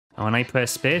And when I press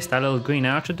space, that little green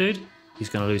archer dude, he's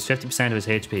going to lose 50% of his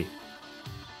HP.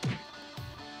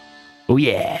 Oh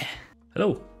yeah!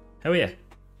 Hello, how are you?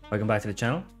 Welcome back to the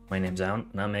channel. My name's Aaron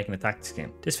and I'm making a tactics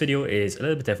game. This video is a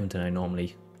little bit different than a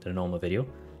normal video.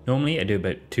 Normally I do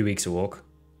about 2 weeks of work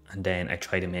and then I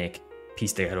try to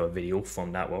piece together a video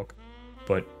from that work.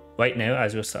 But right now,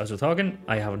 as we're talking,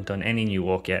 I haven't done any new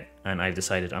work yet and I've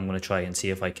decided I'm going to try and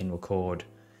see if I can record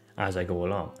as I go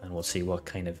along and we'll see what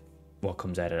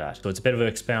comes out of that. So it's a bit of an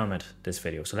experiment, this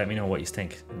video, so let me know what you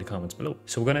think in the comments below.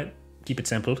 So we're going to keep it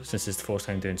simple since it's the first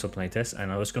time doing something like this,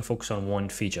 and I was going to focus on one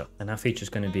feature, and that feature is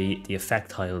going to be the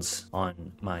effect tiles on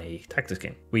my tactics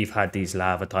game. We've had these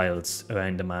lava tiles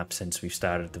around the map since we've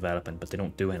started developing, but they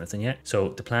don't do anything yet. So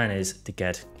the plan is to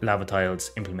get lava tiles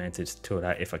implemented so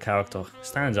that if a character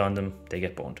stands on them, they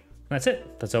get burned. And that's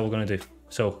it. That's all we're going to do.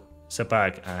 So sit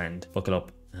back and buckle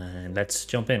up and let's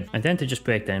jump in. And then to just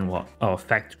break down what our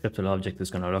effect scriptable object is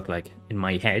going to look like in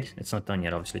my head, it's not done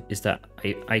yet obviously, is that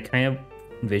I kind of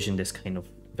envision this kind of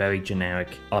very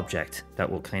generic object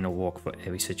that will kind of work for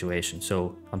every situation.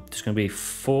 So there's going to be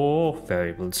 4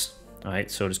 variables. All right,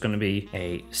 so there's going to be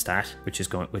a stat, which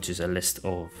is a list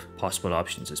of possible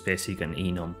options. It's basically an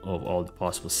enum of all the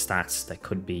possible stats that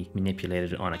could be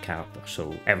manipulated on a character.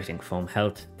 So everything from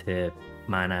health to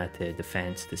mana to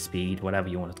defense to speed, whatever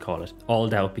you want to call it, all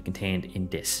that would be contained in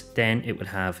this. Then it would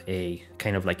have a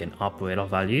kind of like an operator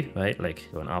value, right? Like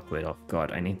an operator.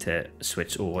 God, I need to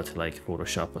switch over to like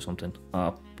Photoshop or something.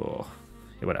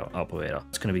 Whatever, operator.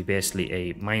 It's going to be basically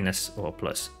a minus or a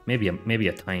plus, maybe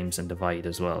a times and divide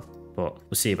as well, but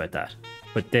we'll see about that.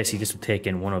 But this, you just will take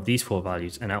in one of these 4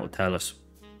 values and that will tell us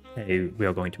how we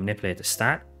are going to manipulate the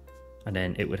stat, and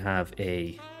then it would have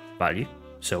a value.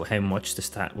 So how much the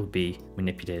stat would be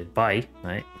manipulated by,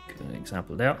 right? An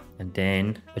example there. And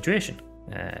then a duration,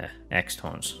 X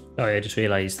turns. Sorry, I just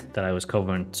realized that I was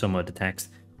covering some of the text.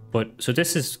 But so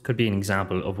this could be an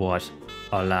example of what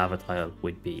our lava tile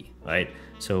would be, right?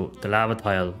 So the lava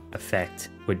tile effect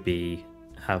would be,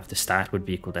 have the stat would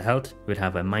be equal to health. We'd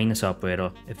have a minus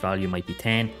operator. If value might be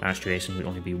 10, our duration would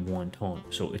only be 1 turn.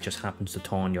 So it just happens to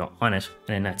turn you're on it,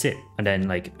 and then that's it. And then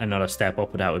like another step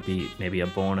up of that would be maybe a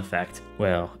burn effect.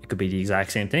 Well, it could be the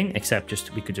exact same thing,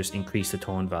 except we could just increase the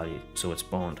turn value so it's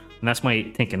burned. And that's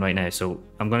my thinking right now. So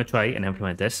I'm going to try and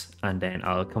implement this, and then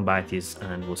I'll come back to you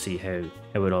and we'll see how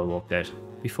it all worked out.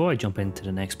 Before I jump into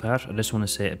the next part, I just want to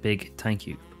say a big thank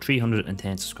you.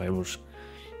 310 subscribers.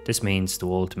 This means the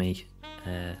world to me.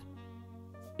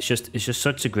 It's just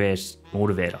such a great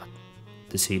motivator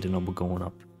to see the number going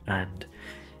up, and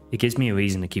it gives me a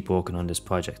reason to keep working on this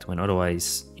project when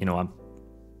otherwise, you know, I'm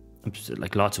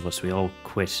like lots of us, we all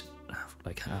quit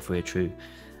like halfway through,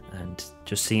 and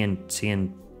just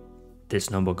seeing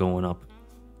this number going up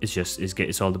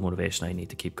it's all the motivation I need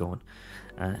to keep going,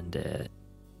 and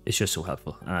it's just so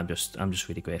helpful, and I'm just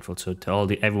really grateful. So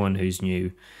to everyone who's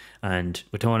new and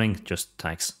returning, just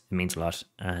thanks. It means a lot.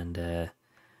 And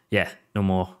yeah, no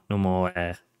more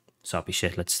soppy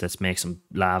shit. Let's make some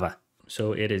lava.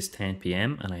 So it is 10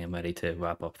 PM and I am ready to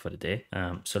wrap up for the day.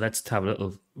 So let's have a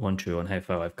little run through on how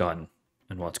far I've gotten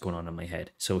and what's going on in my head.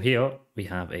 So here we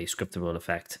have a scriptable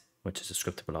effect, which is a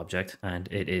scriptable object, and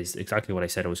it is exactly what I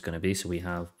said it was going to be. So we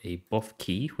have a buff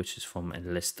key, which is from a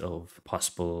list of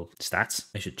possible stats.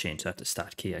 I should change that to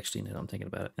stat key actually, now that I'm thinking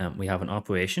about it. We have an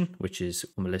operation, which is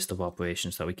from a list of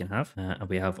operations that we can have, and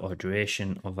we have our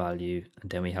duration or value,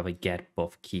 and then we have a get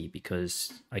buff key,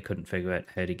 because I couldn't figure out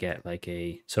how to get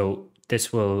so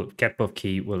this will get buff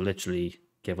key will literally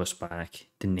give us back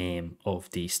the name of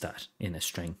the stat in a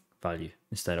string value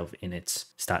instead of in its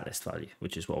stat list value,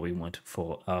 which is what we want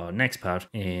for our next part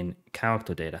in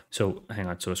character data. So hang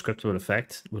on, so a scriptable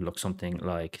effect will look something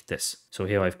like this. So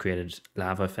here I've created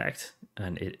lava effect,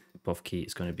 and buff key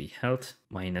is going to be health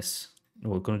minus,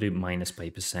 we're going to do minus by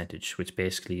percentage, which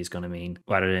basically is going to mean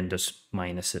rather than just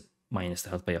minus the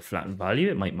health by a flattened value,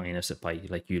 it might minus it by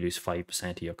like you lose 5%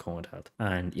 of your current health.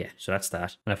 And yeah, so that's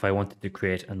that. And if I wanted to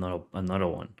create another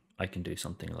one, I can do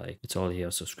something like, it's all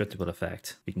here, so scriptable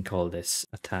effect. We can call this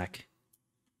attack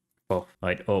buff,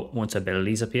 right? Oh, once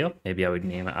abilities appear, maybe I would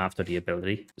name it after the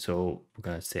ability. So we're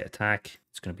going to say attack.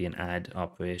 It's going to be an add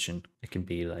operation. It can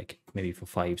be like maybe for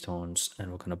 5 turns, and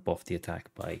we're going to buff the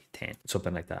attack by 10,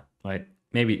 something like that, right?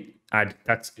 Maybe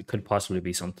it could possibly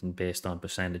be something based on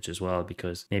percentage as well,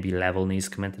 because maybe level needs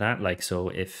to come into that. Like, so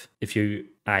if you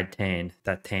add 10,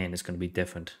 that 10 is going to be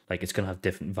different. Like, it's going to have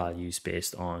different values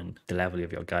based on the level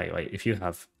of your guy, right? If you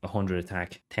have 100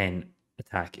 attack, 10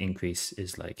 attack increase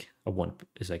is like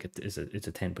it's a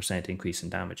 10% increase in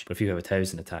damage. But if you have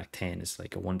 1,000 attack, 10 is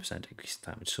like a 1% increase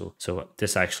in damage. So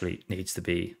this actually needs to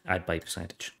be add by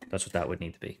percentage. That's what that would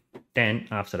need to be. Then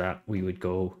after that, we would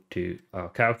go to our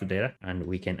character data and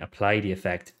we can apply the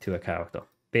effect to a character.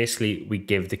 Basically, we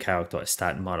give the character a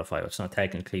stat modifier. It's not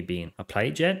technically being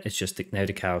applied yet. It's just that now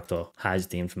the character has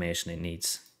the information it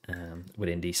needs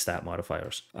within these stat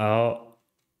modifiers. Our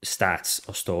stats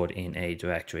are stored in a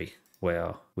directory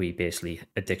where we basically,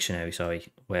 a dictionary, sorry,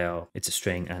 where it's a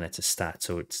string and it's a stat.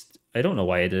 So it's, I don't know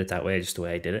why I did it that way, just the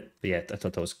way I did it. But yeah, I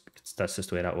thought that's just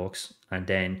the way that works. And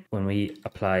then when we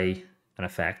apply an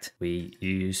effect, we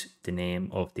use the name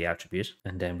of the attribute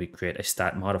and then we create a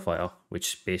stat modifier,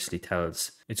 which basically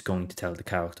it's going to tell the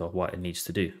character what it needs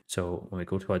to do. So when we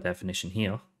go to our definition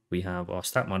here, we have our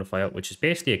stat modifier, which is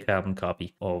basically a carbon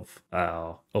copy of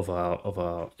our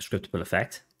scriptable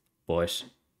effect, but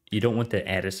you don't want to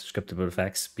edit scriptable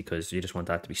effects because you just want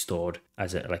that to be stored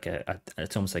as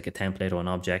it's almost like a template or an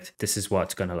object. This is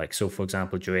what's going to like, so for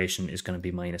example, duration is going to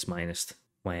be minus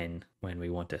when we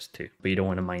want it to, but you don't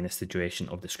want to minus the duration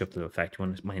of the scriptable effect. You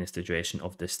want to minus the duration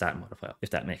of the stat modifier, if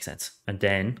that makes sense. And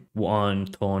then on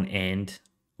tone end,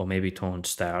 or maybe tone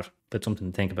start, that's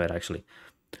something to think about actually.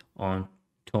 On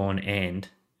tone end,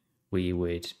 we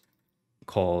would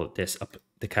call this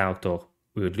the character.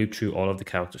 We would loop through all of the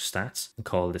character stats and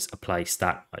call this apply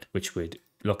stat mod, which would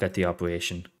look at the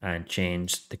operation and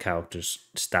change the character's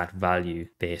stat value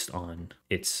based on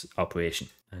its operation.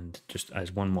 And just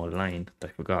as one more line that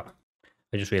I forgot,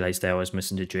 I just realized there I was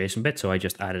missing the duration bit, so I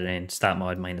just added in stat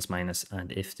mod minus minus,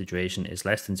 and if the duration is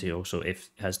less than 0, so if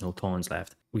it has no tones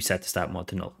left, we set the stat mod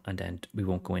to null, and then we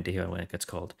won't go into here when it gets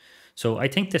called. So I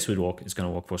think this would work. It's going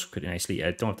to work for us pretty nicely.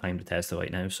 I don't have time to test it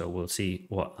right now, so we'll see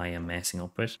what I am messing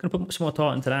up with. I'm going to put some more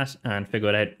thought into that and figure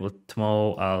it out. Well,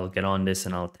 tomorrow I'll get on this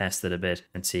and I'll test it a bit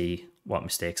and see what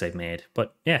mistakes I've made.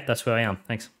 But yeah, that's where I am.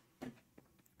 Thanks.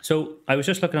 So I was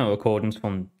just looking at recordings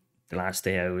from the last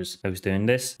day I was doing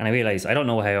this, and I realized I don't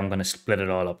know how I'm going to split it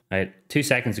all up. Right, 2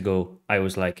 seconds ago I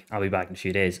was like, I'll be back in a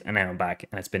few days, and now I'm back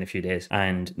and it's been a few days,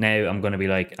 and now I'm going to be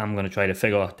like, I'm going to try to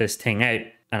figure this thing out,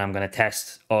 and I'm going to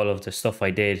test all of the stuff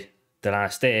I did the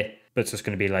last day, but it's just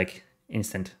going to be like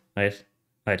instant. Right,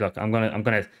 look, I'm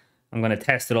gonna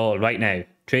test it all right now.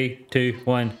 3, 2,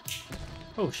 1.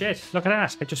 Oh shit, look at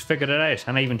that, I just figured it out,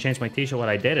 and I even changed my t-shirt while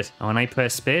I did it. And when I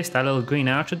press space, that little green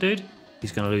archer dude,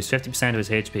 he's gonna lose 50% of his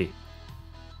HP.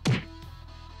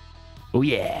 Oh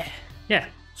yeah. Yeah,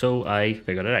 so I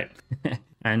figured it out.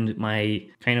 And my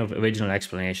kind of original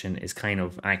explanation is kind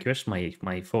of accurate.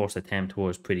 My first attempt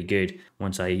was pretty good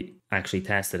once I actually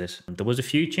tested it. There was a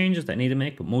few changes that I needed to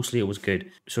make, but mostly it was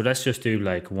good. So let's just do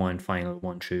like one final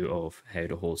run through of how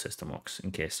the whole system works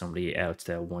in case somebody else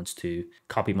there wants to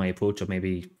copy my approach or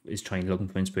maybe is looking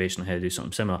for inspiration on how to do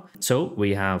something similar. So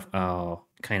we have our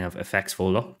kind of effects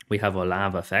folder. We have our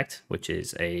lava effect, which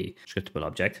is a scriptable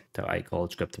object that I call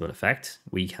scriptable effect.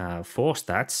 We have 4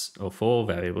 stats or 4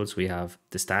 variables. We have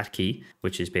the stat key,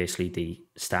 which is basically the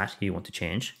stat you want to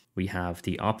change. We have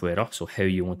the operator, so how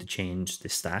you want to change the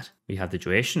stat. We have the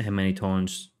duration, how many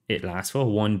turns it lasts for.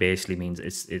 1 basically means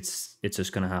it's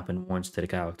just going to happen once to the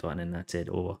character and then that's it,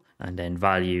 over. And then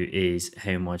value is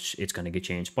how much it's going to get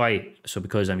changed by. So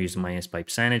because I'm using minus by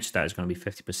percentage, that is going to be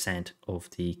 50% of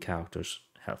the character's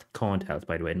health. Current health,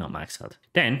 by the way, not max health.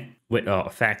 Then with our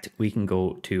effect, we can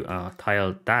go to our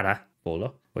tile data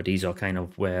folder, where these are kind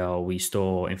of where we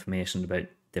store information about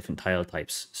different tile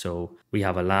types. So we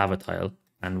have a lava tile,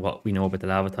 and what we know about the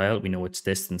lava tile, we know its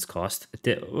distance cost.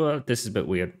 Well, this is a bit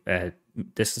weird.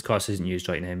 Distance cost isn't used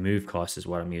right now. Move cost is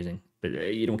what I'm using, but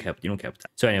you don't care. You don't care about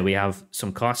that. So anyway, we have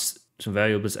some costs, some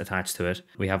variables attached to it.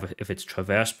 We have if it's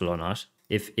traversable or not.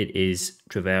 If it is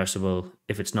traversable,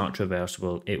 if it's not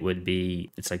traversable,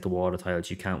 it's like the water tiles.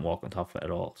 You can't walk on top of it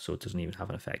at all, so it doesn't even have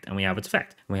an effect. And we have its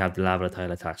effect. And we have the lava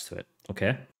tile attached to it.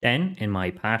 Okay. Then in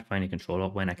my pathfinding controller,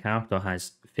 when a character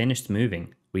has finished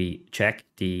moving, we check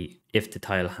if the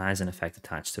tile has an effect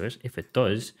attached to it. If it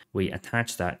does, we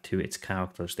attach that to its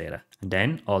character's data. And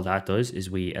then all that does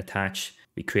is we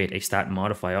create a stat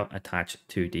modifier attached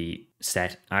to the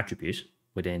set attribute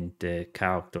within the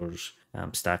character's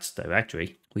stats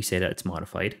directory. We say that it's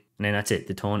modified, and then that's it.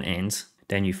 The turn ends.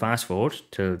 Then you fast forward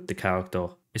to the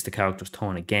character's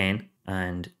turn again,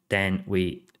 and then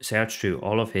we search through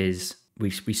all of his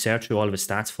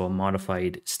stats for a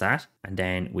modified stat, and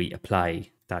then we apply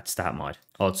that stat mod.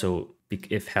 Also,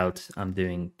 if health, I'm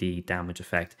doing the damage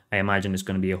effect. I imagine there's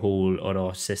going to be a whole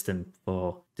other system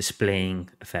for displaying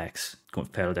effects going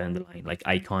further down the line, like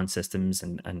icon systems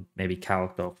and maybe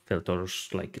character filters,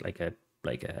 like a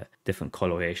like different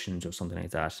colorations or something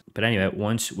like that. But anyway,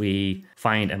 once we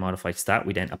find a modified stat,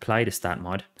 we then apply the stat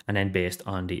mod, and then based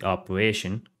on the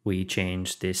operation, we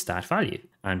change the stat value,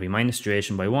 and we minus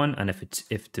duration by 1, and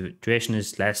if the duration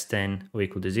is less than or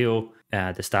equal to 0,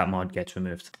 the stat mod gets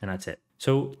removed, and that's it.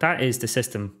 So that is the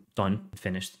system done,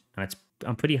 finished, and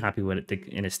I'm pretty happy with it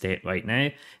in a state right now.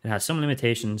 It has some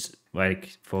limitations,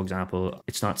 like for example,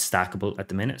 it's not stackable at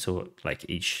the minute, so like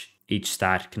each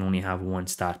stat can only have one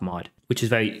stat mod, which is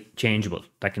very changeable.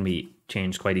 That can be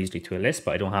changed quite easily to a list,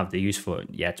 but I don't have the use for it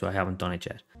yet, so I haven't done it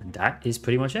yet. And that is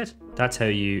pretty much it. That's how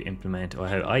you implement, or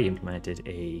how I implemented,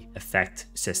 a effect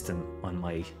system on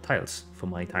my tiles for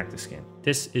my tactics game.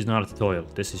 This is not a tutorial.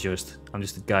 This is I'm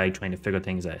just a guy trying to figure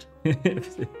things out.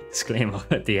 Disclaimer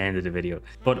at the end of the video.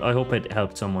 But I hope it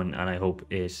helped someone, and I hope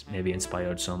it maybe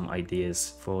inspired some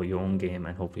ideas for your own game,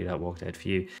 and hopefully that worked out for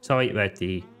you. Sorry about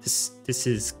this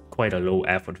is quite a low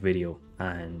effort video,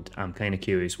 and I'm kind of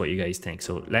curious what you guys think,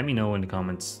 so let me know in the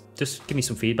comments. Just give me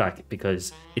some feedback,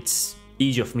 because it's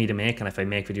easier for me to make, and if I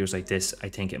make videos like this, I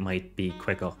think it might be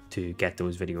quicker to get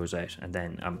those videos out, and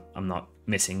then I'm not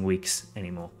missing weeks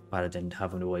anymore, rather than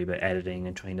having to worry about editing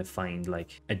and trying to find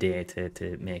like a day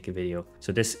to make a video.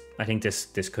 So I think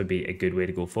this could be a good way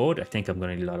to go forward. I think I'm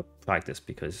going to need a lot of practice,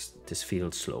 because this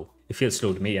feels slow. It feels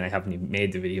slow to me, and I haven't even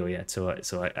made the video yet, so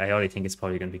I already think it's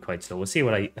probably going to be quite slow. We'll see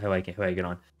how I get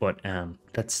on. But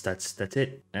that's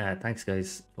it. Thanks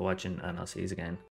guys for watching, and I'll see you again.